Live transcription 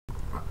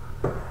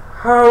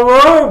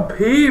Hello,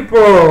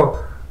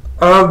 people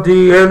of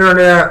the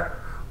internet.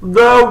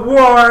 The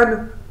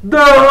one,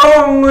 the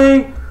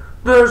only,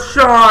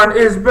 Deshawn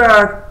is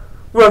back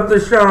with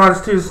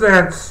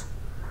Dashawns2cents.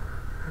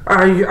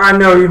 I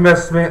know you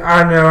missed me.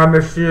 I know I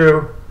missed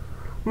you.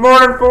 More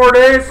than 4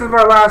 days since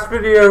my last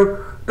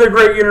video, the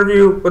great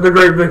interview with the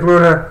great Big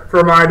Luna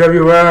from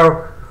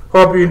IWL.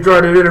 Hope you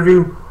enjoyed the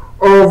interview.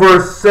 Over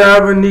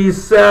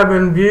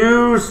 77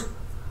 views.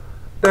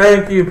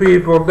 Thank you,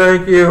 people.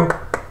 Thank you.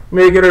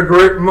 Make it a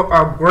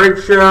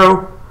great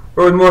show.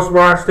 Really most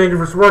watched. Thank you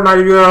for supporting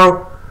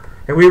IWL.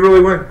 And we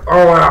really went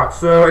all out.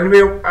 So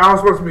anybody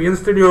else wants to be in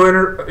studio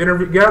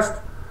interview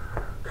guest,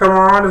 come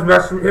on. Just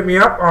message, hit me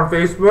up on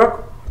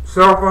Facebook,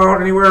 cell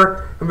phone,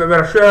 anywhere.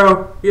 About a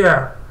show.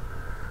 Yeah.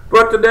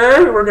 But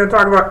today we're going to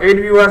talk about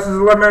AWS's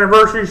 11th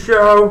anniversary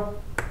show.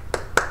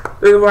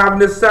 It will happen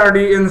this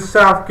Saturday in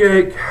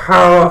Southgate,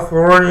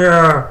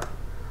 California.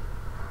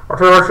 Our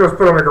tour show is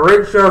put on a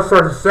great show.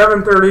 Starts at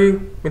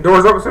 7:30. The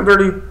doors open at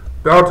 7:30.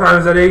 Bell time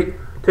is at 8.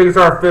 Tickets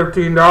are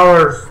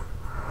 $15.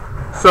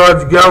 So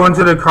let's go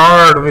into the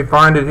card. Let me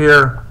find it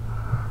here.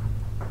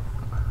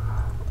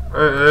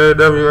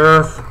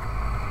 AWS.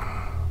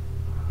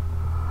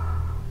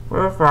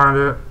 We'll find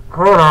it.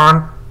 Hold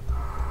on.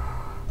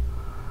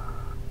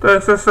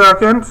 Takes a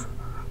second.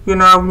 You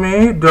know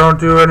me. Don't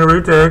do any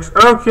retakes.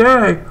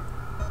 Okay.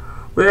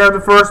 We have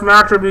the first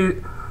match will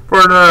be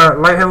for the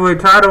light heavyweight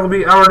title will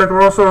be Alberto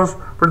Rossos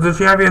for the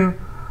champion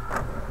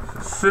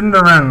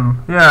Cinderin.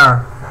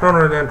 Yeah. Don't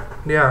know that.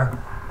 Yeah.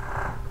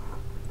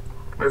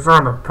 It's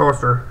on the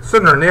poster.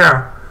 Cinderin,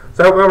 yeah.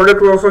 So Alberto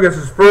Rosso gets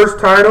his first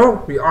title.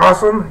 Be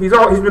awesome. He's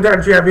been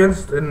tag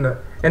champions in the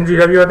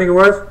NGW, I think it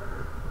was.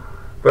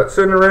 But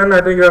Cinderin,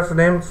 I think that's the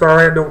name.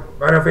 Sorry, I know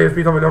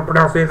FASP told me don't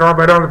pronounce names wrong,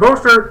 but on the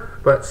poster.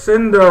 But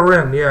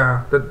Cinderin,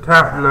 yeah. The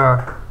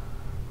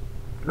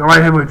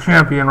light heavyweight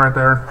champion right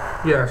there.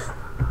 Yes.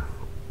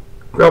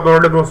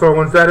 Alberto Rosso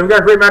wins that. And we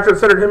got a great matchup.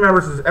 Cedric Hitman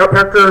versus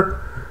Hector.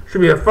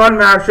 Should be a fun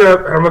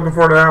matchup. I'm looking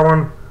forward to that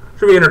one.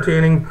 Should be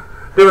entertaining.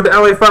 Then with the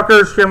LA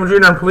Fuckers, Chamo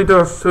Jr. and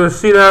Polito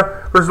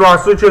Suicida versus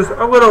Las Luchas.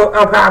 A little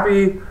El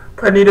Papi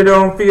Planeta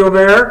Dome feel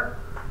there.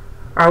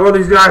 I love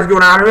these guys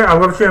going out of it. I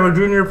love Chamo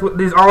Jr.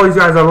 All these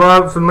guys I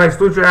love. Some nice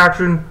lucha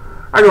action.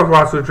 I go with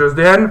Las Luchas.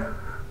 Then,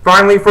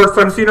 finally, first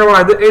time seen her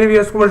live, the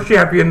AWS Women's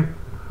Champion.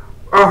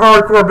 A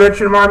hardcore bitch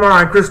in my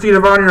mind, Christina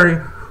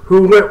Vonnery,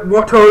 who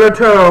went toe to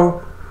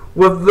toe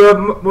with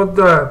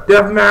the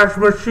deathmatch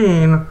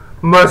machine,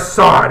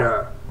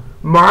 Masada.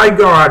 My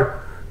God.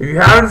 If you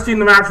haven't seen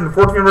the match from the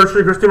 14th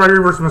anniversary, Christina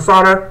Vonnery versus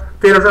Masada,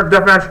 Fatal Shark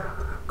Deathmatch,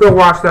 go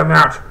watch that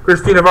match.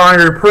 Christina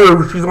Vonnery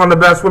proves she's one of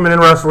the best women in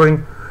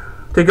wrestling.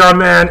 Take on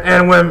men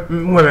and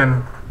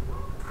women.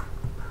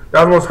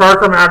 That was the most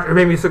hardcore match. It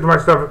made me sick to my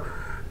stomach.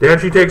 Then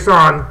she takes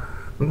on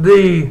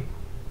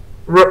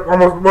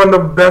almost one of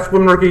the best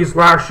women rookies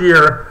last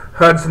year,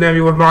 Hudson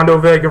Envy with Mondo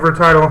Vega for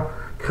title.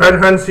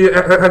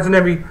 Hudson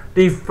Envy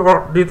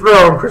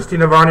dethroned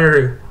Christina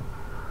Vonnery.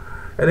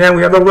 And then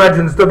we have the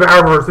legends, the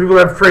Balvers, the people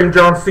that have trained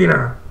John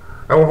Cena.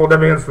 I won't hold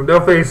them against them.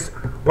 They'll face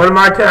one of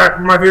my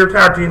favorite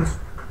tag teams.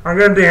 I'm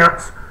going to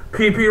dance.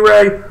 PP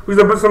Ray, who's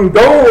going to put some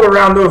gold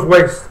around those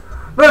waists.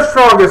 The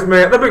strongest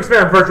man, the biggest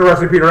man in virtual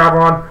wrestling, Peter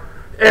Avalon.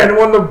 And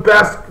one of the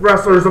best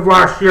wrestlers of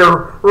last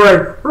year, Ray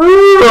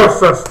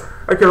Rosas.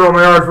 I can't roll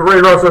my R's, but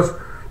Ray Rosas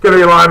going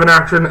to be live in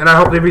action, and I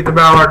hope they beat the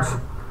Ballards.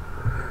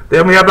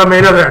 Then we have the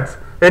main event.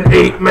 An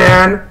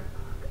eight-man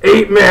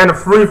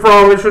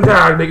free-for-all mission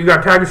tag that you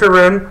got tag each other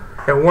in.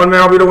 And one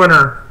man will be the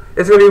winner.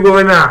 It's going to be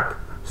Willie Mack,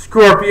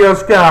 Scorpio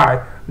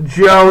Sky,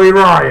 Joey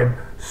Ryan,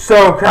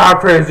 SoCal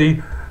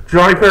Crazy,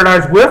 Johnny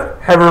Paradise with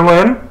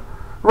Heatherlyn,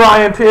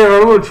 Ryan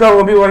Taylor, Lucha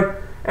will be like,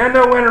 and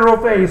the winner will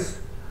face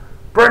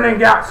Brendan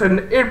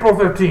Gatson April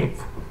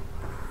 15th.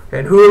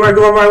 And who am I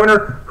going with my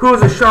winner? Who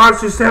is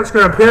Dashawns2cents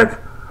going to pick?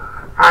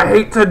 I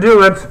hate to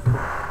do it,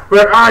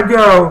 but I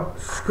go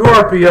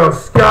Scorpio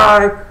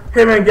Sky.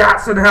 Him and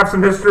Gatson have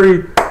some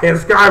history, and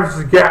Sky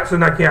versus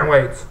Gatson, I can't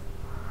wait.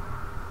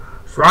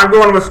 So I'm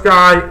going with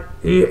Sky.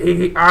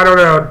 I don't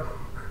know.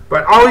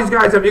 But all these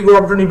guys have equal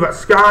opportunity, but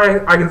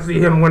Sky, I can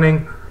see him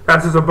winning.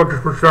 That's just a booker's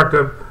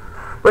perspective.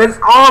 But it's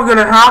all going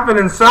to happen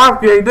in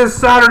Southgate this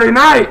Saturday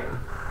night.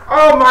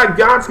 Oh my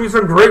God, it's going to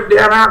be some great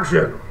damn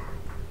action.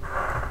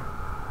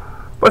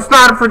 Let's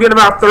not forget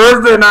about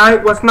Thursday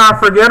night. Let's not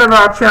forget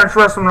about Chance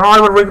Wrestling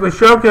Hollywood Weekly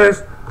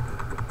Showcase.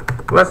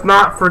 Let's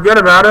not forget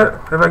about it.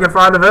 If I can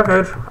find the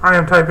webpage, I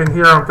am typing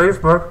here on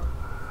Facebook.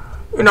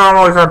 You know I'm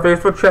always on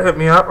Facebook. Chat hit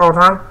me up all the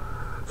time.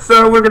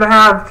 So we're going to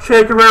have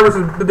Che Guevara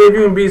versus the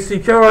debuting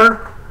BC Killer.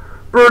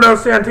 Bruno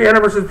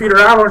Santana versus Peter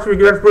Allen. Should be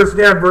good. Bruno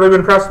Santana really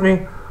impressed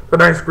me. The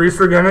nice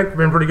greaser gimmick.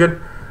 Been pretty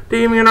good.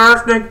 Damien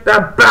Arsenic,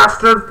 that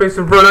bastard,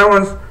 facing Vern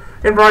Owens.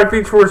 And Brian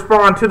Feats will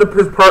respond to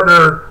his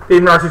partner,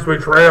 Dave Narcissus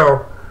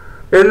Betrayal.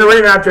 In the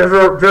rematch,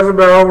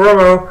 Jezebel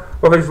Romo,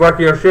 well, he's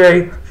Lucky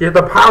O'Shea. She hit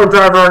the power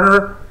driver on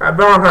her at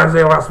Valentine's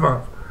Day last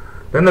month.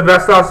 Then the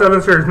Best Out of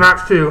 7 Series,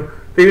 match 2.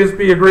 Phoenix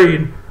B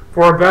agreed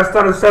for a Best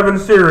Out of 7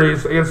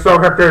 Series against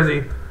SoCal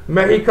Crazy.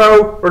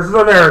 Mexico versus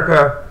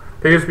America.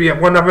 Figures to be at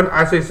 1-0.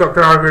 I say Silk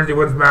Tower Grizzly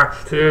wins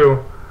match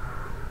 2.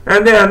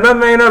 And then the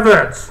main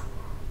events.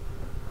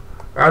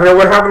 After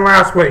what happened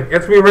last week,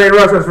 it's me, Ray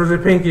Rosas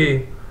versus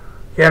Pinky.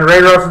 Can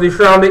Ray Rosas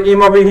destroy the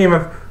emo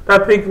behemoth?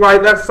 That pink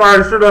light, that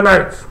side should have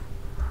nights.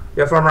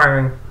 Yes, I'm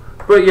rhyming.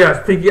 But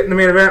yes, Pinky getting the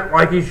main event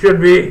like he should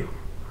be.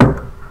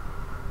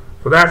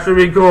 So that should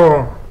be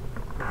cool.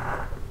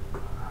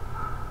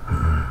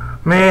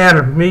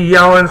 Man, me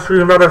yelling,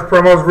 screaming about those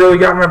promos really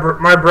got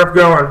my breath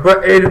going.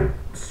 But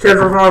Chance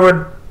from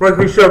Hollywood, like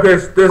we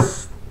showcased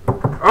this.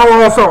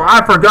 Oh, also,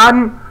 I've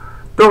forgotten.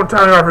 Don't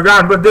tell me I've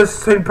forgotten, but this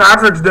St.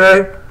 Patrick's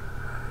Day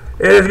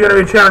is going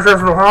to be Chance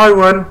from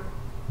Hollywood.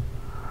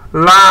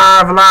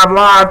 Live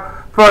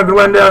from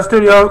Glendale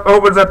Studios.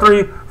 Opens at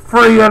 3.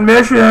 Free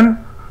admission.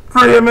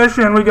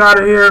 We got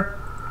it here.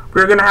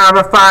 We're going to have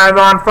a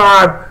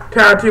 5-on-5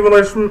 tag team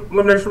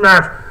elimination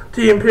match.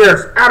 Team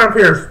Pierce, Adam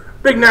Pierce,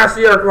 Big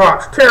Nasty Eric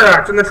Watts,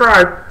 Terax, and the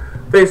Tribe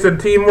facing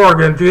Team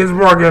Morgan, James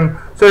Morgan,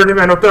 Saturday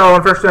Man Othello,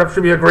 and first step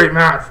should be a great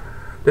match.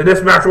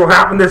 This match will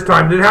happen this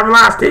time. Didn't happen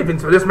last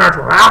tapings, but this match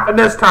will happen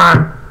this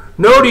time.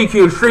 No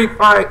DQ, street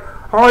fight,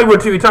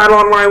 Hollywood TV title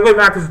online, live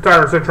actors and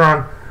title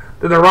Citron.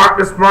 Then the Rock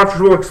this monsters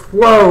will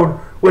explode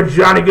with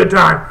Johnny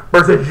Goodtime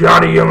versus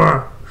Johnny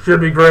Yuma.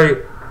 Should be great.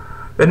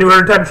 The new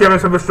Entertainment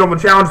Champions have a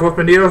challenge. Los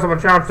Bandidos have a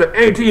challenge to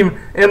any team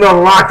in the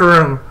locker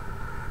room.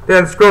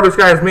 Then scroll this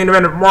guy's main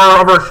event of more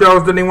of our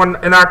shows than anyone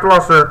in actor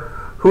roster.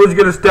 Who's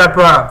going to step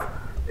up?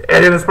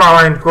 And in the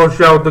spotlight, close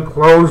show, the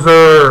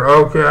closer.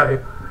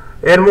 Okay.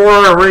 And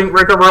more Ring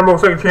Up Rumble,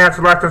 second chance,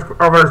 selections,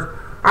 others.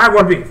 I have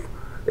one beef.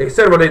 They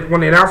said when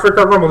they announced Ring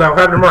Up Rumble, they'll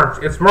have it in March.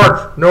 It's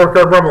March, no Ring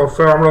Up Rumble,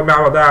 so I'm really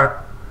mad with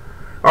that.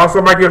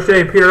 Also, Mikey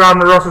O'Shea, Peter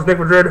Rosas, Nick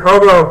Madrid,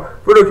 Hobo,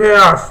 Voodoo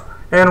Chaos,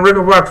 and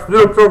Rico Flex,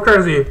 Voodoo So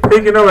Crazy,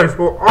 Pink and Ellis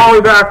will all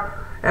be back.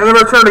 And the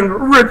returning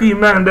Ricky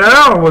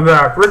Mandel will be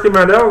back. Ricky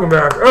Mandel will be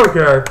back.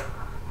 Okay.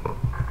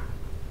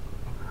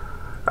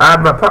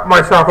 I've pumped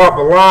myself up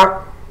a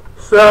lot.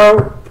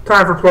 So,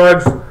 time for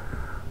plugs.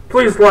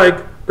 Please like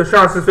the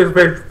Dashawns2cents Facebook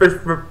page,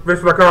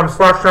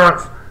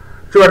 facebook.com/Dashawns.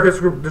 Join our Facebook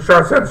group,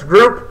 Dashawns2cents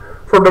group,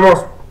 for the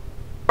most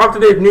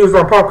up-to-date news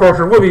on pop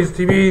culture, movies,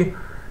 TV,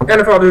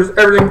 NFL news,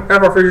 everything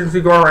NFL free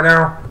agency going on right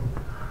now.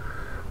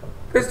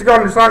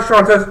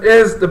 Facebook.com/Dashawns2cents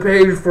is the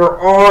page for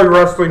all your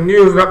wrestling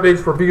news and updates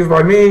for videos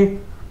by me,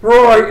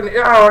 Roy, and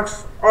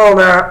Alex, all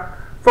that.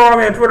 Follow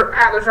me on Twitter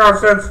at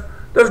Dashawns2cents.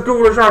 Just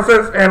Google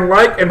Dashawns2cents and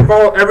like and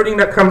follow everything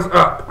that comes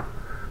up.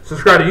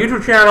 Subscribe to the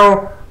YouTube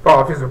channel,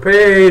 follow the Facebook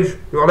page,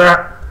 do all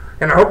that.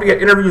 And I hope to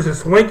get interviews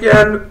this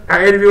weekend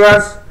at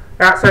AWS,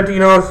 at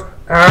Santino's,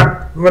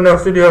 at Glendale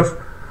Studios.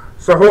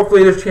 So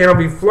hopefully this channel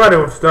will be flooded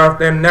with stuff.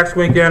 Then next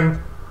weekend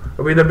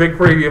will be the big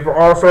preview for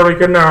All-Star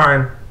Weekend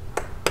 9.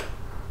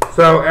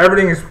 So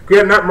everything is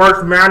getting up.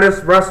 March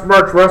Madness,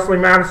 March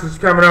Wrestling Madness is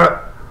coming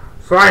up.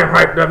 So I am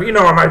hyped up. You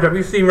know I'm hyped up.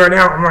 You see me right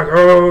now. I'm like,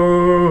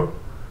 oh.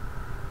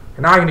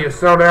 And now I need to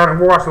settle down and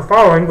watch the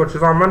following, which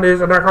is on Mondays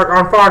at 9 o'clock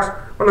on Fox.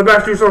 One of the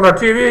best shows on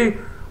TV.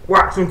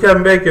 Watch some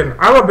Kevin Bacon.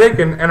 I love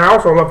bacon, and I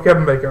also love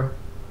Kevin Bacon.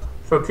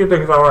 So two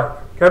things I like.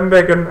 Kevin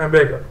Bacon and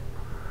bacon.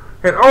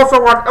 And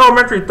also watch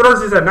Elementary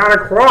Thursdays at 9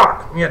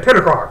 o'clock. Yeah, 10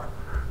 o'clock.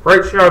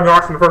 Great show. I've been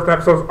watching the first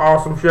episode.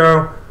 Awesome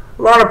show.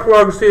 A lot of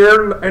plugs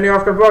here. Anything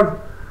else to plug?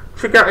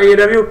 Check out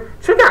AEW.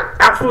 Check out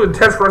Absolute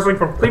Intense Wrestling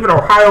from Cleveland,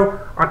 Ohio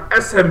on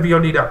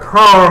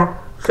smvod.com.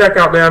 Check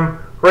out them.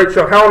 Great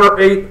show. Hell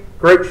in 8.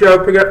 Great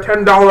show. Pick up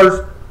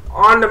 $10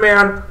 on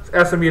demand. It's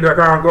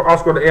smvod.com.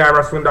 Also go to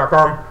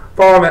aiwrestling.com.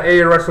 Follow them at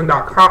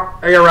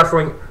aiwrestling.com.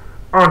 aiwrestling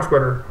on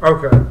Twitter.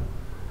 Okay.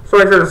 So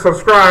make sure to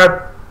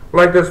subscribe.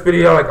 Like this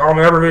video, like all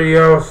my other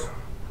videos.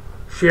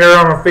 Share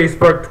them on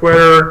Facebook,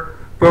 Twitter,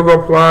 Google+,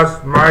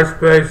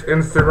 MySpace,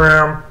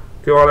 Instagram.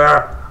 Do all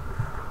that.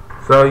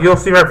 So you'll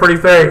see my pretty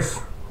face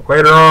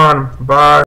later on. Bye.